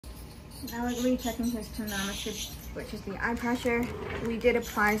Now we're going to be checking his tonometry, which is the eye pressure. We did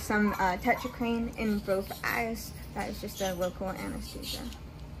apply some tetracrine in both eyes. That is just a local anesthesia.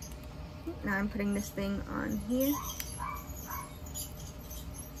 Now I'm putting this thing on here.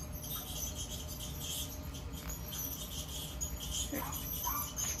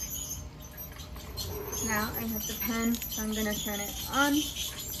 Now I have the pen, so I'm going to turn it on,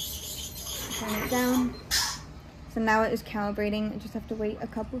 turn it down. So now it is calibrating. I just have to wait a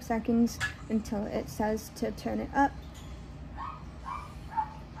couple seconds until it says to turn it up.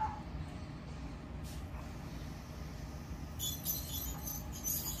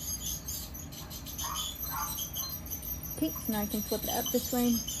 Okay, so now I can flip it up this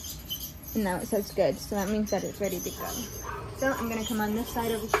way. And now it says good, so that means that it's ready to go. So I'm gonna come on this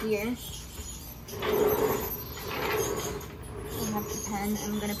side over here. I have the pen.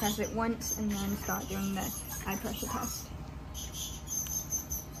 I'm gonna press it once and then start doing the eye pressure test.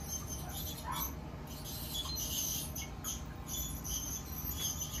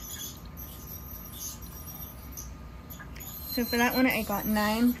 So for that one, I got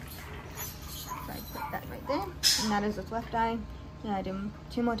 9. So I put that right there, and that is his left eye. And I do them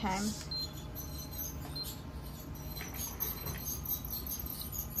 2 more times.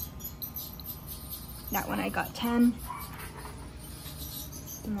 That one I got 10.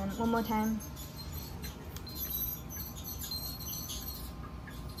 And then 1 more time.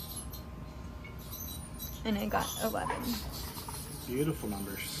 And I got 11. Beautiful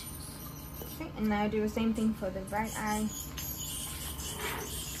numbers. Okay, and now I do the same thing for the right eye.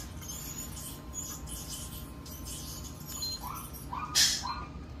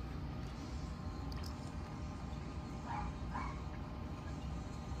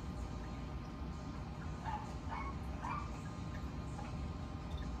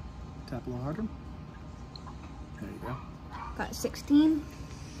 Tap a little harder. There you go. Got 16.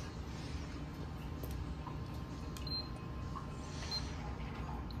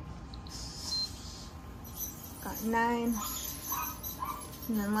 Got 9.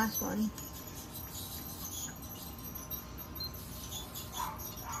 And then last one.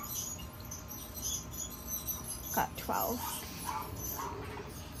 Got 12.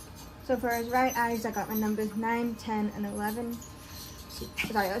 So for his right eyes, I got my numbers 9, 10, and 11.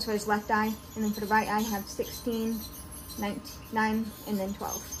 Sorry, that was for his left eye. And then for the right eye, I have 16, 9, and then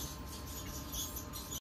 12.